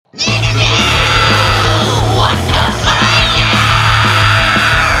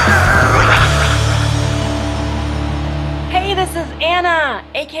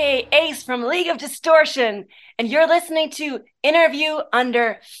from League of Distortion, and you're listening to Interview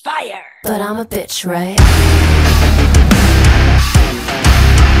Under Fire. But I'm a bitch, right?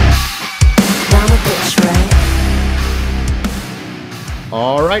 I'm a bitch, right?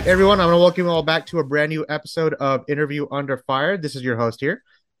 All right, everyone, I'm going to welcome you all back to a brand new episode of Interview Under Fire. This is your host here,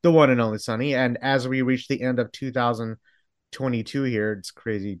 the one and only Sunny, and as we reach the end of 2022 here, it's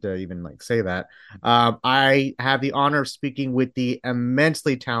crazy to even say that. I have the honor of speaking with the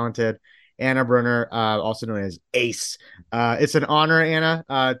immensely talented Anna Brunner, also known as Ace. It's an honor, Anna.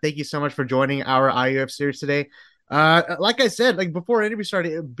 Thank you so much for joining our IUF series today. Like I said, before our interview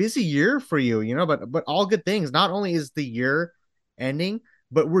started, a busy year for you, but all good things. Not only is the year ending,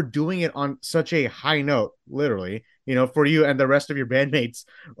 but we're doing it on such a high note, literally, for you and the rest of your bandmates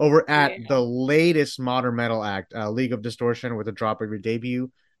over at the latest modern metal act, League of Distortion, with the drop of your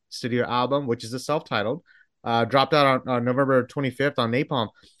debut studio album, which is a self-titled, dropped out on November 25th on Napalm.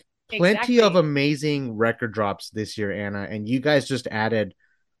 Plenty of amazing record drops this year, Anna, and you guys just added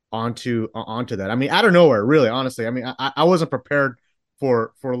onto that. I mean, out of nowhere, really, honestly. I mean, I wasn't prepared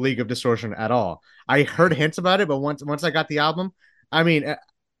for League of Distortion at all. I heard hints about it, but once I got the album, I mean,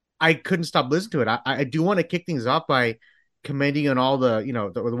 I couldn't stop listening to it. I do want to kick things off by commending on all the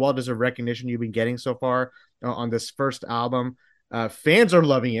well-deserved recognition you've been getting so far on this first album. Fans are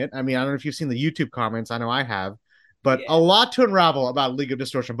loving it. I mean, I don't know if you've seen the YouTube comments. I know I have, but a lot to unravel about League of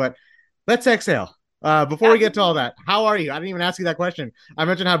Distortion. But let's exhale. Before we get to all that, how are you? I didn't even ask you that question. I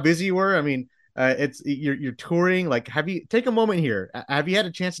mentioned how busy you were. I mean, you're touring. Have you take a moment here? Have you had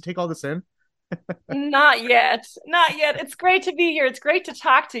a chance to take all this in? Not yet. It's great to be here. It's great to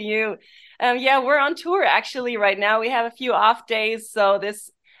talk to you. We're on tour actually right now. We have a few off days, so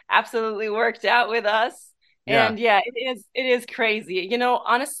this absolutely worked out with us. And it is crazy.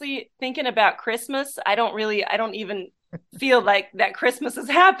 Honestly, thinking about Christmas, I don't even feel like that Christmas is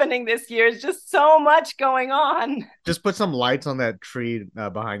happening this year. It's just so much going on. Just put some lights on that tree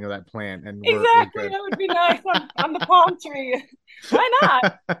behind that plant, and we're that would be nice on the palm tree. Why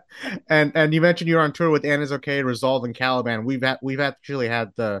not? and you mentioned you're on tour with Anna's Okay, Resolve, and Caliban. We've actually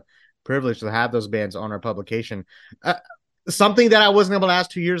had the privilege to have those bands on our publication. Something that I wasn't able to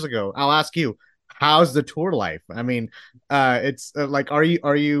ask 2 years ago, I'll ask you. How's the tour life? I mean, it's are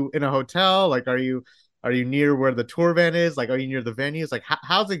you in a hotel? Are you near where the tour van is? Are you near the venues?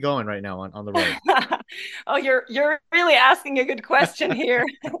 How's it going right now on the road? Oh, you're really asking a good question here.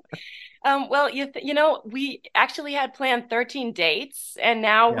 Well, we actually had planned 13 dates, and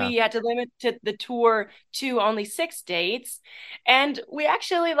now we had to limit the tour to only 6 dates. And we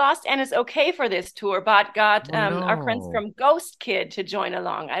actually lost Anna's Okay for this tour, but got our friends from Ghost Kid to join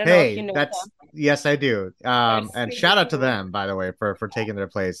along. I don't know if you know them. Yes, I do. And shout out to them, by the way, for taking their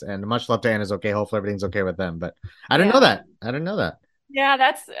place. And much love to Anna's Okay. Hopefully everything's okay with them. But I didn't know that. Yeah,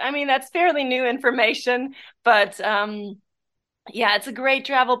 that's fairly new information, but it's a great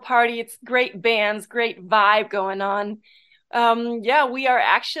travel party. It's great bands, great vibe going on. We are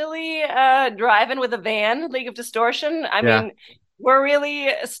actually driving with a van, League of Distortion. I mean, we're really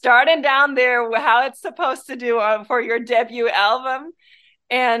starting down there how it's supposed to do for your debut album.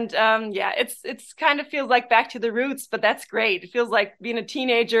 And it's kind of feels like back to the roots, but that's great. It feels like being a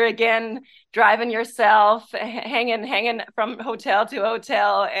teenager again, driving yourself, hanging from hotel to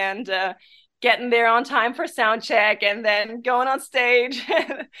hotel, and getting there on time for sound check, and then going on stage.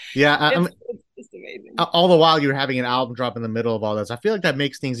 It's amazing. All the while you're having an album drop in the middle of all this. I feel like that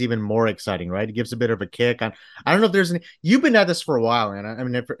makes things even more exciting, right? It gives a bit of a kick. I don't know if there's any. You've been at this for a while, and I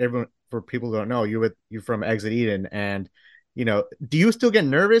mean, for people who don't know, you're from Exit Eden, and do you still get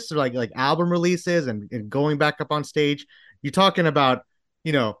nervous or like album releases and going back up on stage? You're talking about,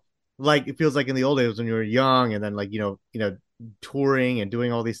 it feels like in the old days when you were young, and then touring and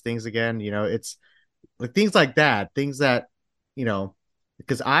doing all these things again. It's like things like that, things that,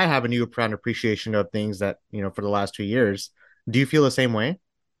 because I have a new profound appreciation of things that, for the last 2 years. Do you feel the same way?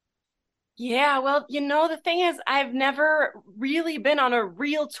 Yeah, well, the thing is, I've never really been on a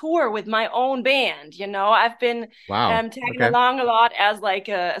real tour with my own band. I've been tagging along a lot as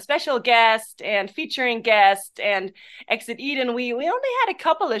a special guest and featuring guest. And Exit Eden, we only had a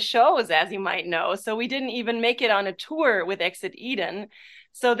couple of shows, as you might know, so we didn't even make it on a tour with Exit Eden.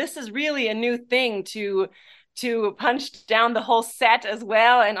 So this is really a new thing to punch down the whole set as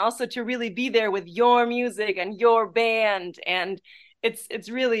well, and also to really be there with your music and your band. And it's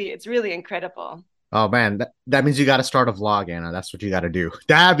really incredible. Oh man, that means you got to start a vlog, Anna. That's what you got to do.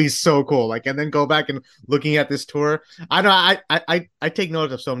 That'd be so cool. And then go back and looking at this tour. I know I take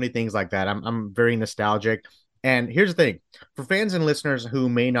note of so many things like that. I'm very nostalgic. And here's the thing, for fans and listeners who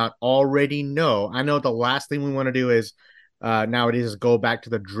may not already know, I know the last thing we want to do is nowadays is go back to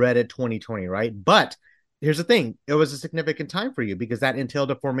the dreaded 2020, right? But here's the thing: it was a significant time for you because that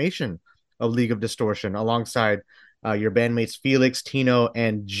entailed a formation of League of Distortion alongside your bandmates Felix, Tino,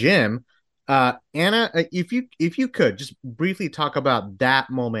 and Jim. Anna, if you could just briefly talk about that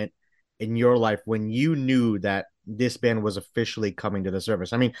moment in your life when you knew that this band was officially coming to the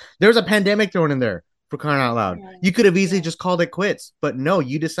surface. I mean, there's a pandemic thrown in there for crying out loud. Yeah. You could have easily Yeah. just called it quits, but no,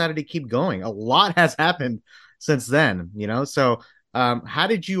 you decided to keep going. A lot has happened since then, you know? So, how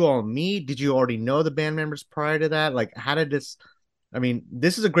did you all meet? Did you already know the band members prior to that? Like, how did this? I mean,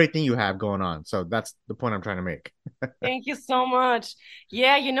 this is a great thing you have going on. So that's the point I'm trying to make. Thank you so much.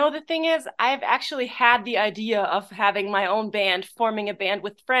 Yeah, the thing is, I've actually had the idea of having my own band, forming a band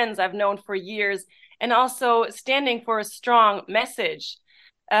with friends I've known for years, and also standing for a strong message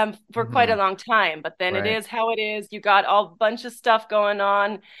for quite a Mhm. long time. But then it Right. is how it is. You got all bunch of stuff going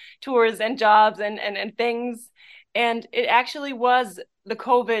on, tours and jobs and things. And it actually was the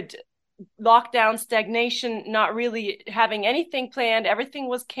COVID lockdown, stagnation, not really having anything planned. Everything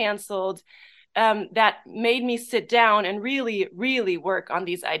was canceled. That made me sit down and really, really work on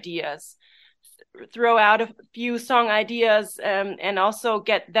these ideas, throw out a few song ideas, and also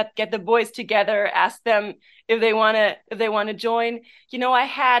get the boys together, ask them if they want to join. I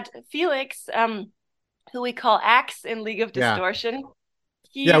had Felix, who we call Axe in League of Yeah. Distortion.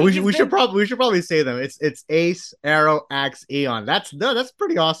 Yeah, He he's been we should probably say them. It's Ace, Arrow, Axe, Eon. That's no, that's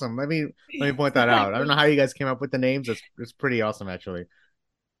pretty awesome. Let me point that out. I don't know how you guys came up with the names. It's pretty awesome actually.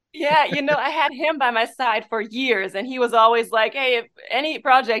 Yeah, I had him by my side for years, and he was always like, "Hey, if any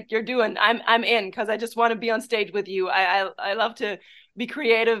project you're doing, I'm in because I just want to be on stage with you. I love to be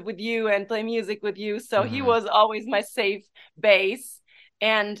creative with you and play music with you." So he Hmm. was always my safe base,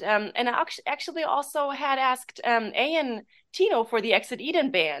 and I actually also had asked Ian Tino for the Exit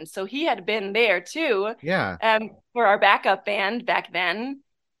Eden band, so he had been there too, Yeah, for our backup band back then,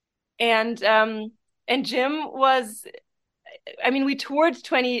 and Jim was. I mean, we toured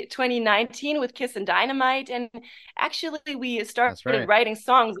 2019 with Kiss and Dynamite, and actually we started that's right. writing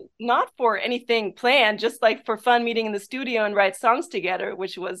songs not for anything planned, just like for fun, meeting in the studio and write songs together,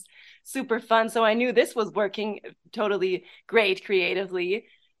 which was super fun. So I knew this was working totally great creatively,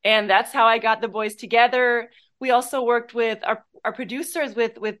 and that's how I got the boys together. We also worked with our producers,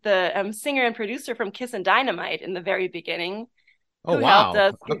 with the singer and producer from Kiss and Dynamite in the very beginning, Oh who helped wow.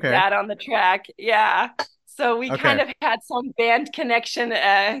 us get Okay. that on the track. Yeah. So we kind Okay. of had some band connection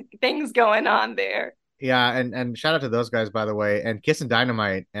things going on there. Yeah, and shout out to those guys by the way, and Kiss and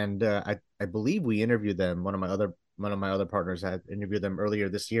Dynamite, and I believe we interviewed them. One of my other partners had interviewed them earlier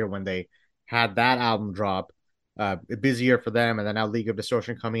this year when they had that album drop. A busy year for them, and then now League of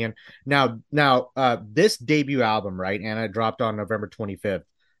Distortion coming in. Now, this debut album, right? And it dropped on November 25th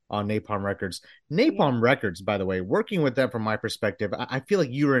on Napalm Records. Yeah. Napalm Records, by the way, working with them from my perspective, I feel like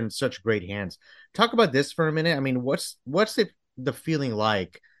you were in such great hands. Talk about this for a minute. I mean, what's the feeling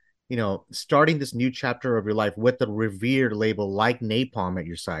like? Starting this new chapter of your life with a revered label like Napalm at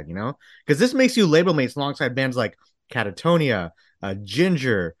your side, because this makes you label mates alongside bands like Catatonia,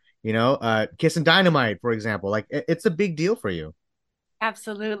 Ginger, Kiss and Dynamite, for example. Like it's a big deal for you.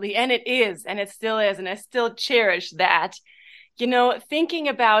 Absolutely. And it is, and it still is. And I still cherish that. Thinking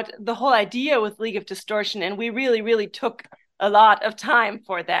about the whole idea with League of Distortion, and we really, really took a lot of time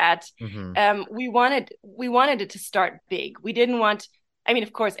for that. Mm-hmm. We wanted it to start big. We didn't want, I mean,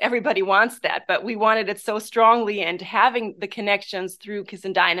 of course, everybody wants that, but we wanted it so strongly, and having the connections through Kiss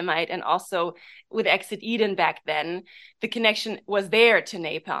and Dynamite and also with Exit Eden back then, the connection was there to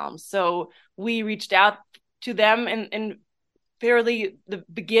Napalm. So we reached out to them in fairly the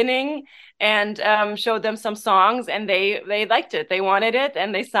beginning, and showed them some songs, and they liked it, they wanted it,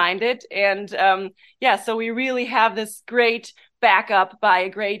 and they signed it. And yeah, so we really have this great backup by a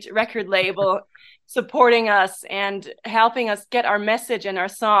great record label supporting us and helping us get our message and our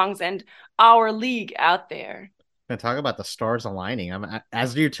songs and our league out there. And talk about the stars aligning.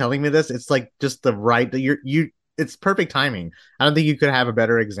 As you're telling me this, it's like just the right. It's perfect timing. I don't think you could have a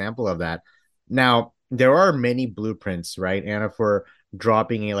better example of that. Now there are many blueprints, right, Anna, for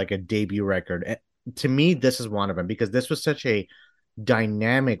dropping a debut record. To me, this is one of them because this was such a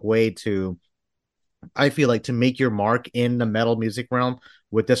dynamic way to, I feel like, to make your mark in the metal music realm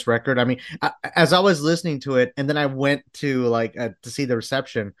with this record. I mean, as I was listening to it, and then I went to to see the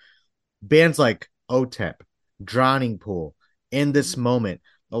reception, bands like OTEP, Drowning Pool, In This Moment,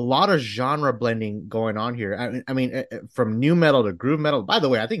 a lot of genre blending going on here. I mean, from new metal to groove metal. By the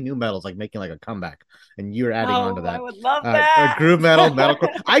way, I think new metal is like making like a comeback, and you're adding on to Oh, I that. would love that. Groove metal,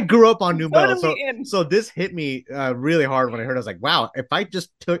 metalcore. I grew up on I'm new metal, totally so in. so this hit me really hard when I heard. It. I was like, wow, if I just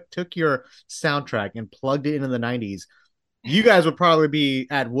took your soundtrack and plugged it into the '90s, You guys would probably be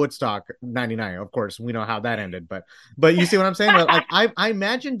at Woodstock '99. Of course, we know how that ended, but you see what I'm saying? Like I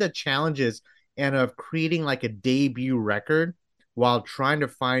imagine the challenges and of creating like a debut record while trying to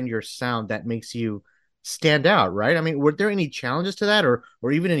find your sound that makes you stand out, right? I mean, were there any challenges to that, or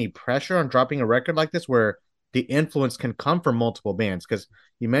even any pressure on dropping a record like this where the influence can come from multiple bands? Because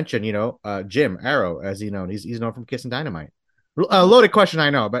you mentioned, Jim Arrow, as you know, he's known from Kiss and Dynamite. A loaded question, I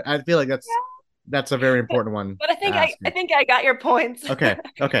know, but I feel like that's a very important one But I to think ask I you. think I got your points. Okay,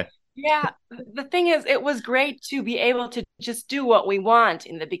 okay, Yeah, the thing is, it was great to be able to just do what we want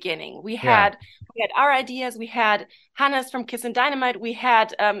in the beginning. yeah, We had our ideas. We had Hannes from Kiss and Dynamite. We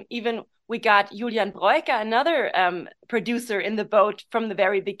had even we got Julian Breuker, another producer in the boat from the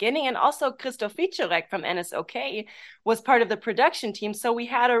very beginning, and also Christoph Wiczorek from NSOK was part of the production team. So we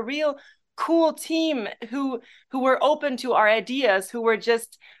had a real cool team who were open to our ideas, who were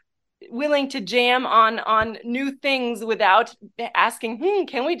just willing to jam on new things without asking,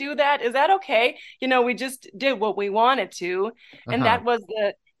 can we do that, is that okay, we just did what we wanted to. And uh-huh.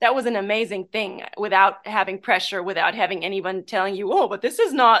 that was an amazing thing, without having pressure, without having anyone telling you, oh, but this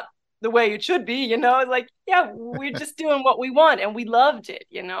is not the way it should be, like, yeah, we're just doing what we want, and we loved it.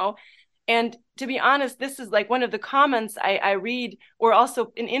 And to be honest, this is like one of the comments I read, or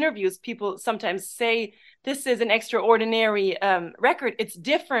also in interviews, people sometimes say, this is an extraordinary record. It's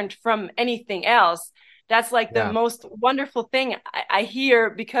different from anything else. That's like the Yeah. most wonderful thing I hear,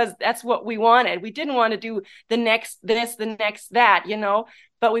 because that's what we wanted. We didn't want to do the next this, the next that,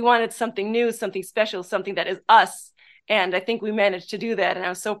 but we wanted something new, something special, something that is us. And I think we managed to do that. And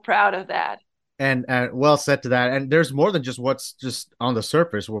I'm so proud of that. And well said to that. And there's more than just what's just on the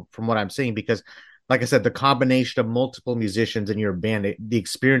surface from what I'm seeing, because like I said, the combination of multiple musicians in your band, the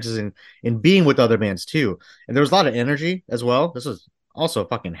experiences in being with other bands too, and there was a lot of energy as well. This was also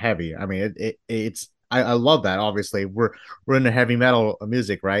fucking heavy. I mean, it's I love that. Obviously, we're into heavy metal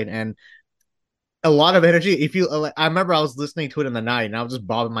music, right? And a lot of energy. If you, I remember I was listening to it in the night, and I was just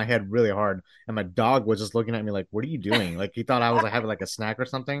bobbing my head really hard, and my dog was just looking at me like, "What are you doing?" Like he thought I was like having like a snack or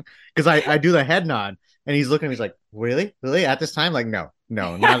something, because I do the head nod, and he's looking at me, he's like, "Really, really at this time?" Like, no,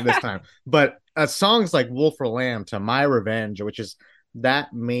 no, not at this time. But songs like "Wolf or Lamb" to "My Revenge," which is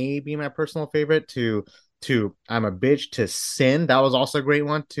that may be my personal favorite. To "I'm a Bitch" to "Sin," that was also a great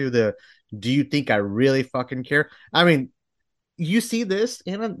one. To the "Do You Think I Really Fucking Care?" I mean, you see this,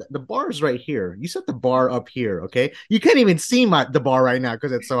 and the bar is right here. You set the bar up here, okay? You can't even see the bar right now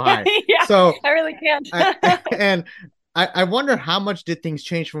because it's so high. Yeah, So I really can't. I and I wonder how much did things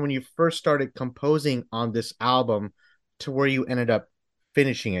change from when you first started composing on this album to where you ended up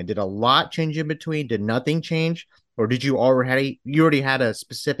finishing it? Did a lot change in between? Did nothing change, or did you already had a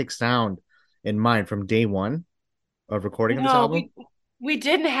specific sound in mind from day one of recording on this No, album? we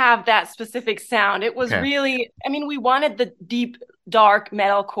didn't have that specific sound. It was Okay, really, I mean, we wanted the deep, dark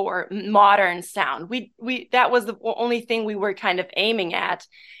metalcore modern sound. We that was the only thing we were kind of aiming at.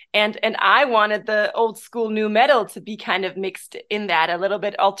 And I wanted the old school new metal to be kind of mixed in that, a little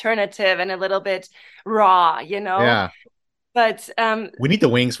bit alternative and a little bit raw. yeah. But We need the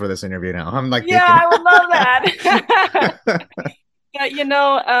wings for this interview now. I'm like yeah, thinking. I would love that. Yeah,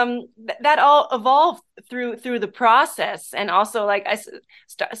 that all evolved through the process. And also, like,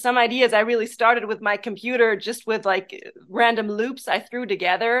 some ideas I really started with my computer, just with like random loops I threw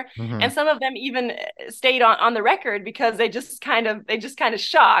together, Mhm. and some of them even stayed on the record, because they just kind of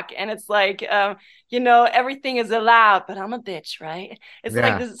shock. And it's like, everything is allowed, but I'm a bitch, right? It's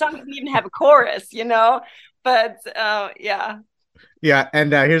like Yeah. this song doesn't even have a chorus. But yeah. Yeah,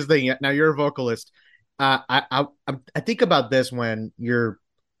 and here's the thing. Now you're a vocalist. I think about this when you're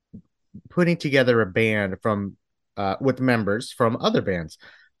putting together a band from with members from other bands.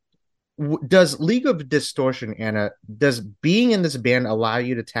 Does League of Distortion, Anna, does being in this band allow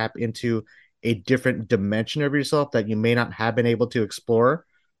you to tap into a different dimension of yourself that you may not have been able to explore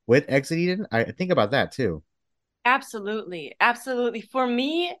with Exit Eden? I think about that too. Absolutely. Absolutely. For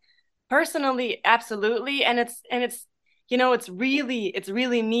me personally, absolutely. And it's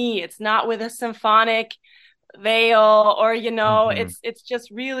really me. It's not with a symphonic veil, or Mhm. it's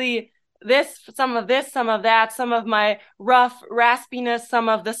just really this, some of that, some of my rough raspiness, some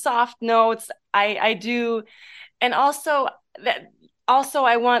of the soft notes I do. And also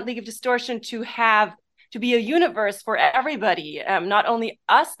I want League of Distortion to be a universe for everybody, not only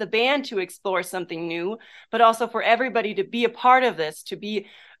us, the band, to explore something new, but also for everybody to be a part of this, to be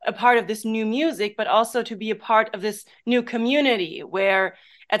a part of this new music, but also to be a part of this new community, where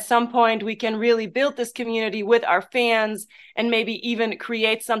at some point we can really build this community with our fans, and maybe even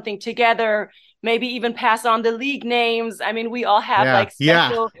create something together, maybe even pass on the league names. I mean, we all have Yeah, like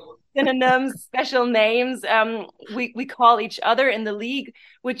yeah, synonyms, special names. We call each other in the league,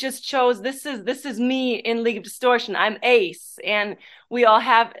 which just shows this is me in League of Distortion. I'm Ace, and we all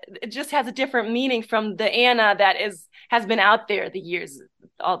have it just has a different meaning from the Anna that has been out there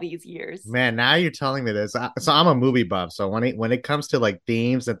all these years. Man, now you're telling me this. So I'm a movie buff. So when it comes to like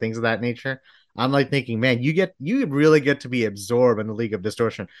themes and things of that nature, I'm like thinking, man, you really get to be absorbed in the League of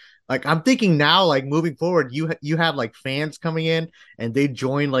Distortion. Like I'm thinking now, like moving forward, you have like fans coming in and they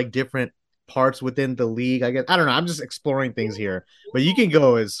join like different parts within the league. I guess I don't know. I'm just exploring things here, but you can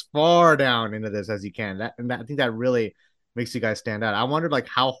go as far down into this as you can. I think that really makes you guys stand out. I wondered like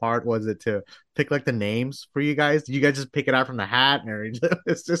how hard was it to pick like the names for you guys? Did you guys just pick it out from the hat, or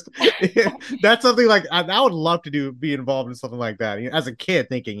it's just that's something like I would love to be involved in something like that, as a kid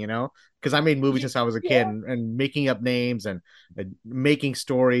thinking, because I made movies since I was a kid, Yeah. and making up names and making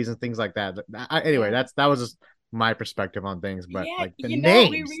stories and things like that. Anyway, Yeah. that was just my perspective on things, but Yeah, like the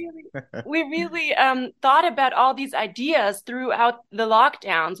names. we really thought about all these ideas throughout the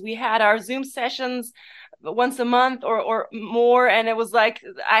lockdowns. We had our Zoom sessions once a month or more, and it was like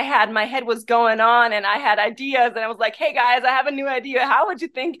my head was going on and I had ideas, and I was like, hey guys, I have a new idea. How would you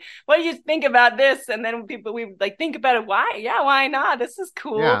think? What do you think about this? And then we would like think about it. Why? Yeah, why not? This is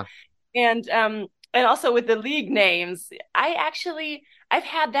cool. Yeah. And also with the league names, I've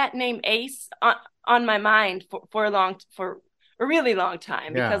had that name Ace on my mind for a really long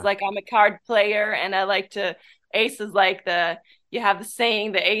time, because Yeah. like I'm a card player and I like to Ace is like the you have the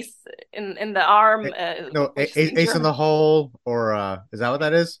saying the ace in the arm, No, which is in Ace in the German. hole, or is that what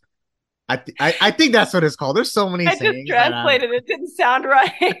that is? I think that's what it's called. There's so many I just sayings that have. translated it, didn't sound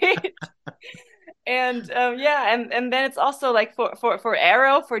right. And yeah, and then it's also like for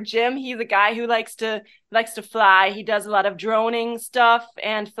Arrow, for Jim, he's a guy who likes to fly. He does a lot of droning stuff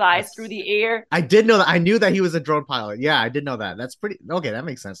and flies through That's. the air. I did know that. I knew that he was a drone pilot. Yeah, I did know that. That's pretty okay. That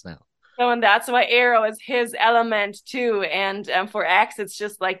makes sense now. So and that's why Arrow is his element too. And for X, it's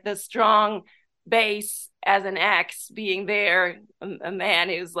just like the strong base as an X being there, a man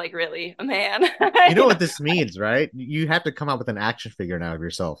who's like really a man. You know You what know, this means, right? You have to come up with an action figure now of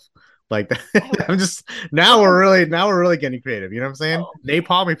yourself. Like I'm just now we're really getting creative. You know what I'm saying? oh,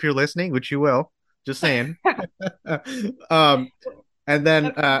 Napalm, if you're listening, which you will, just saying. um, and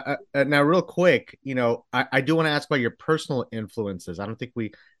then now real quick, I do want to ask about your personal influences. I don't think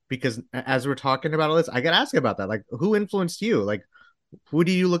because as we're talking about all this, I gotta ask about that. Like, who influenced you? Like, who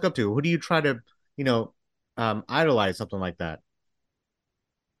do you look up to? Who do you try to, you know, idolize, something like that?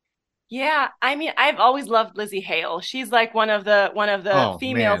 yeah, I mean, I've always loved Lizzie Hale. She's like one of the Oh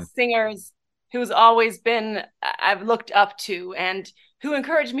female man. singers who's always been I've looked up to, and who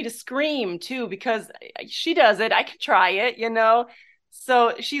encouraged me to scream too, because she does it. I could try it.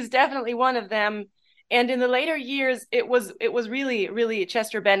 So she's definitely one of them. And in the later years, it was really, really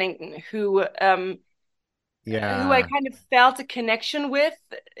Chester Bennington who I Yeah. kind of felt a connection with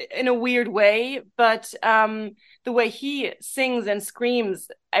in a weird way, but the way he sings and screams,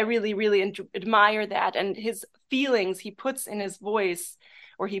 I really, really admire that, and his feelings he puts in his voice,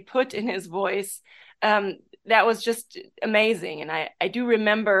 or he put in his voice, that was just amazing. And I do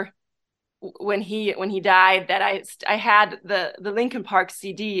remember when he died that I had the Linkin Park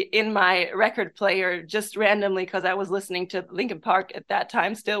CD in my record player just randomly because I was listening to Linkin Park at that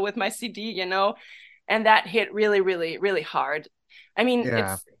time still with my CD. And that hit really, really, really hard. I mean,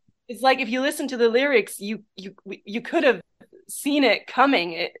 Yeah. it's like if you listen to the lyrics, you could have seen it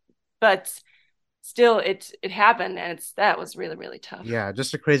coming, but still, it happened, and that was really, really tough. Yeah,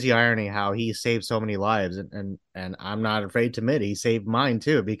 just a crazy irony how he saved so many lives, and I'm not afraid to admit he saved mine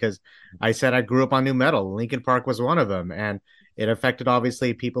too, because I said I grew up on new metal. Linkin Park was one of them, and it affected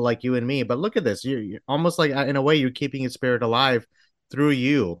obviously people like you and me. But look at this, you're almost like in a way you're keeping his spirit alive through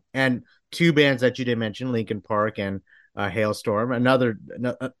you. And two bands that you didn't mention, Linkin Park and Hailstorm,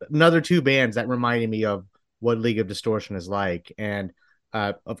 another two bands that reminded me of what League of Distortion is like. And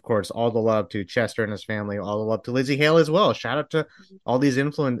of course, all the love to Chester and his family, all the love to Lizzie Hale as well. Shout out to all these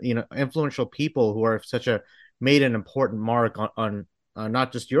influential people who are such a made an important mark on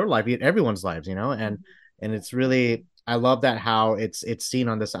not just your life, yet everyone's lives. And it's really, I love that how it's seen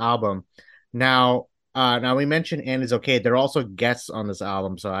on this album. Now we mentioned Anne is okay. They're also guests on this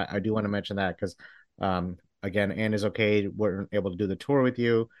album, so I do want to mention that because again, Anne is okay. Weren't able to do the tour with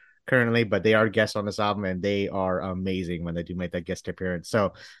you currently, but they are guests on this album, and they are amazing when they do make that guest appearance.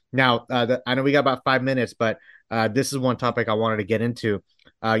 So now, I know we got about 5 minutes, but this is one topic I wanted to get into.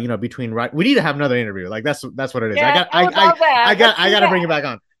 Between right, we need to have another interview. Like that's what it is. Yes, I would love that. Let's I do got to bring that. it back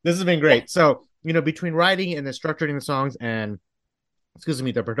on. This has been great. So between writing and then structuring the songs and excuse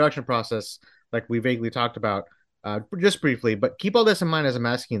me, the production process, like we vaguely talked about. just briefly, but keep all this in mind as I'm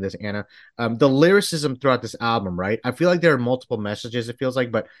asking you this, Anna. The lyricism throughout this album, right? I feel like there are multiple messages, it feels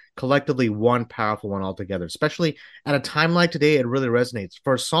like, but collectively one powerful one altogether. Especially at a time like today, it really resonates.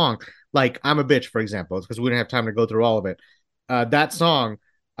 For a song like "I'm a Bitch," for example, because we don't have time to go through all of it. That song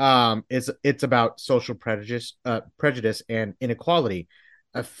is it's about social prejudice and inequality.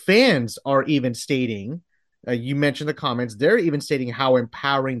 Fans are even stating, you mentioned the comments, they're even stating how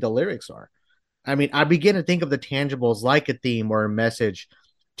empowering the lyrics are. I mean, I begin to think of the tangibles like a theme or a message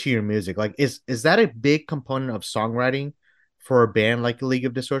to your music. Like, is that a big component of songwriting for a band like League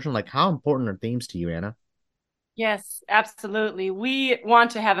of Distortion? Like, how important are themes to you, Anna? Yes, absolutely. We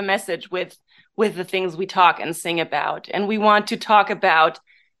want to have a message with the things we talk and sing about, and we want to talk about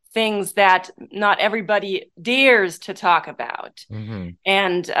things that not everybody dares to talk about. Mm-hmm.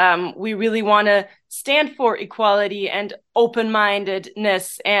 And we really want to stand for equality and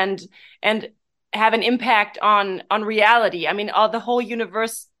open-mindedness and have an impact on reality. I mean, all the whole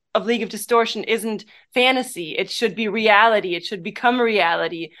universe of League of Distortion isn't fantasy. It should be reality. It should become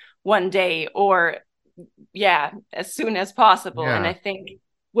reality one day, or yeah, as soon as possible. And Yeah. I think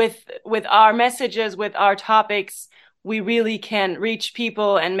with our messages, with our topics, we really can reach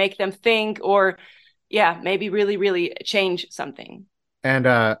people and make them think, or yeah, maybe really change something. And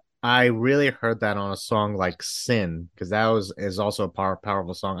I really heard that on a song like Sin, because that was is also a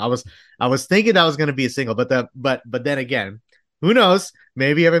powerful song. I was thinking that was gonna be a single, but then again, who knows?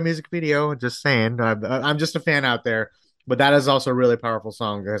 Maybe you have a music video. Just saying. I'm just a fan out there. But that is also a really powerful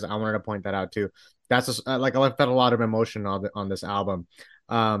song because I wanted to point that out too. That's just, like I felt a lot of emotion on this album.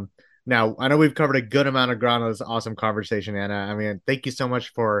 Um, Now I know we've covered a good amount of ground on this awesome conversation, Anna. I mean, thank you so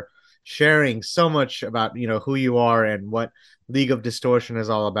much for sharing so much about who you are and what League of Distortion is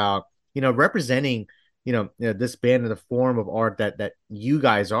all about. Representing this band in the form of art that you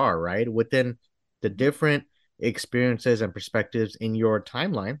guys are, right, within the different experiences and perspectives in your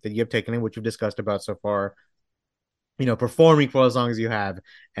timeline that you have taken in, which you've discussed about so far. Performing for as long as you have,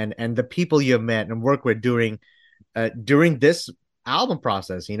 and the people you have met and worked with during this album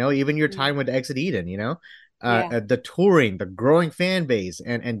process. Even your time with Exit Eden. Yeah. The touring, the growing fan base,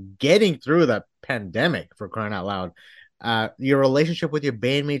 and getting through the pandemic, for crying out loud. Your relationship with your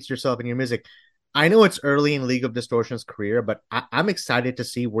bandmates, yourself, and your music. I know it's early in League of Distortion's career, but I'm excited to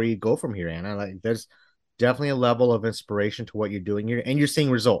see where you go from here, Anna. Like, there's definitely a level of inspiration to what you're doing here, and you're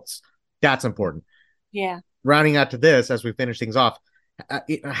seeing results. That's important. Yeah. Rounding out to this, as we finish things off,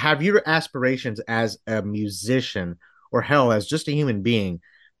 have your aspirations as a musician, or hell, as just a human being,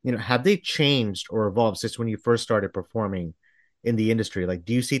 have they changed or evolved since when you first started performing in the industry? Like,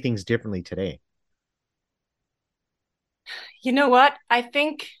 do you see things differently today? You know what? I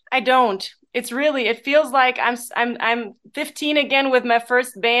think I don't. It feels like I'm 15 again with my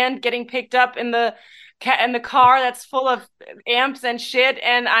first band getting picked up in the car that's full of amps and shit,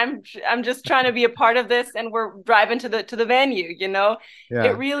 and I'm just trying to be a part of this, and we're driving to the venue, you know. Yeah.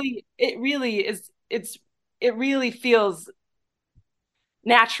 It really is it really feels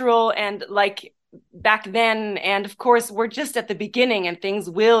natural and like back then. And of course we're just at the beginning, and things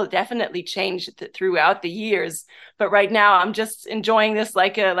will definitely change throughout the years, but right now I'm just enjoying this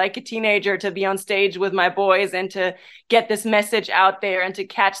like a teenager, to be on stage with my boys and to get this message out there and to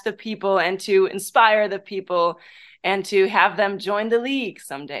catch the people and to inspire the people and to have them join the league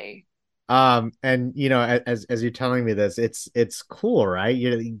someday. And as you're telling me this, it's cool, right?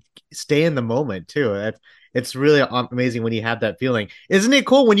 You stay in the moment too. It's really amazing when you have that feeling. Isn't it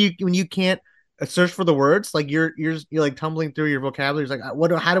cool when you can't search for the words? Like you're like tumbling through your vocabulary. It's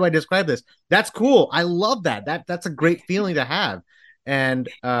like, how do I describe this? That's cool. I love that. That's a great feeling to have. And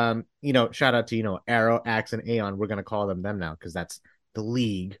shout out to Arrow, Axe, and Aeon. We're gonna call them now because that's the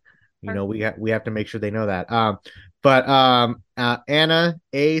league. We have to make sure they know that. But Anna,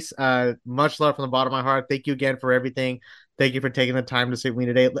 Ace, much love from the bottom of my heart. Thank you again for everything. Thank you for taking the time to sit with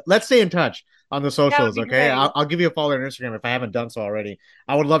me today. Let's stay in touch on the That would socials, be okay? great. I'll give you a follow on Instagram if I haven't done so already.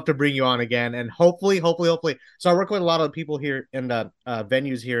 I would love to bring you on again, and hopefully. So I work with a lot of people here in the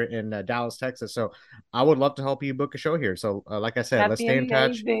venues here in Dallas, Texas. So I would love to help you book a show here. So like I said, That'd let's be stay in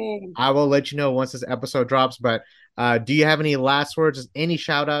touch. amazing. I will let you know once this episode drops. But do you have any last words, any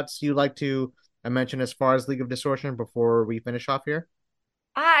shout outs you'd like to mention as far as League of Distortion before we finish off here?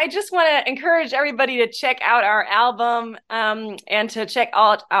 I just want to encourage everybody to check out our album, and to check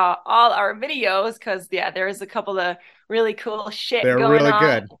out all our videos, because yeah, there's a couple of really cool shit They're going really on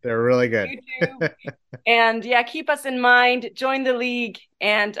good. They're really good. YouTube. And yeah, keep us in mind, join the league,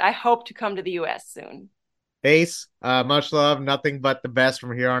 and I hope to come to the US soon. Ace, much love. Nothing but the best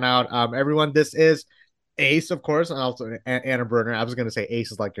from here on out. Everyone, this is Ace, of course, and also Anna Burner. I was going to say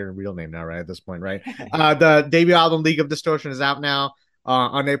Ace is like your real name now, right? At this point, right? The debut album League of Distortion is out now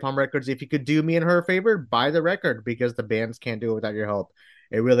on Napalm Records. If you could do me and her a favor, buy the record because the bands can't do it without your help.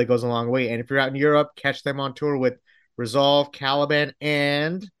 It really goes a long way. And if you're out in Europe, catch them on tour with Resolve, Caliban,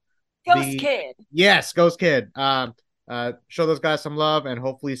 and Ghost Kid. Yes, Ghost Kid. Show those guys some love and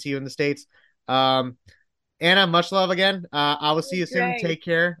hopefully see you in the States. Anna, much love again. I will see you soon. Take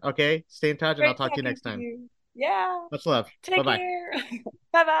care. Okay. Stay in touch and I'll talk to you next time. Yeah. Much love. Take care.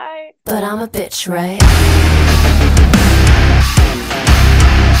 Bye-bye. But I'm a bitch, right?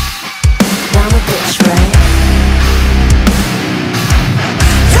 I'm a bitch, right?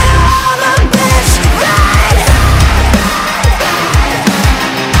 I'm a bitch, right?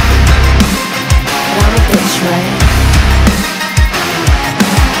 I'm a bitch, right?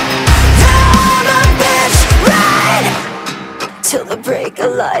 Till the break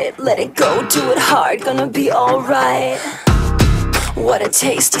of light, let it go, do it hard, gonna be alright. What a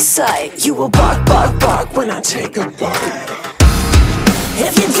tasty sight, you will bark, bark, bark when I take a bite.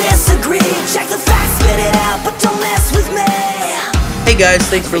 If you disagree, check the facts, spit it out, but don't mess with me. Hey guys,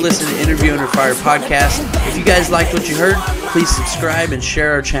 thanks for listening to Interview Under Fire podcast. If you guys liked what you heard, please subscribe and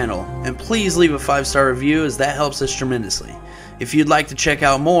share our channel. And please leave a 5-star review as that helps us tremendously. If you'd like to check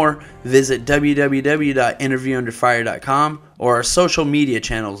out more, visit www.interviewunderfire.com or our social media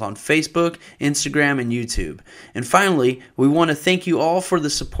channels on Facebook, Instagram, and YouTube. And finally, we want to thank you all for the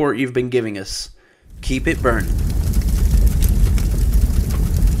support you've been giving us. Keep it burning.